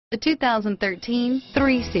The 2013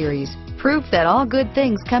 3 Series. Proof that all good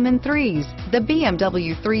things come in threes. The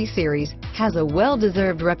BMW 3 Series has a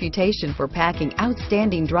well-deserved reputation for packing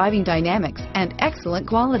outstanding driving dynamics and excellent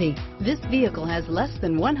quality. This vehicle has less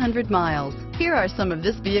than 100 miles. Here are some of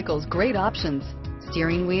this vehicle's great options: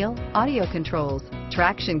 steering wheel audio controls,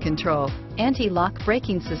 traction control, anti-lock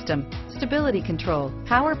braking system, stability control,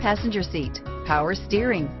 power passenger seat, power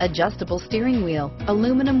steering, adjustable steering wheel,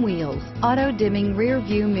 aluminum wheels, auto-dimming rear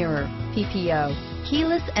view mirror, PPO,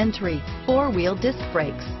 keyless entry, four-wheel disc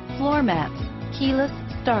brakes, floor mats, keyless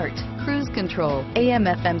start, cruise control,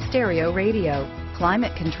 AM/FM stereo radio,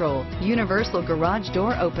 climate control, universal garage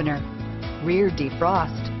door opener, rear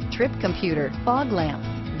defrost, trip computer, fog lamps.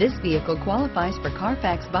 This vehicle qualifies for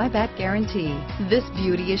Carfax buyback guarantee. This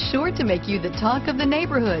beauty is sure to make you the talk of the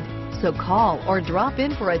neighborhood. So call or drop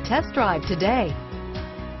in for a test drive today.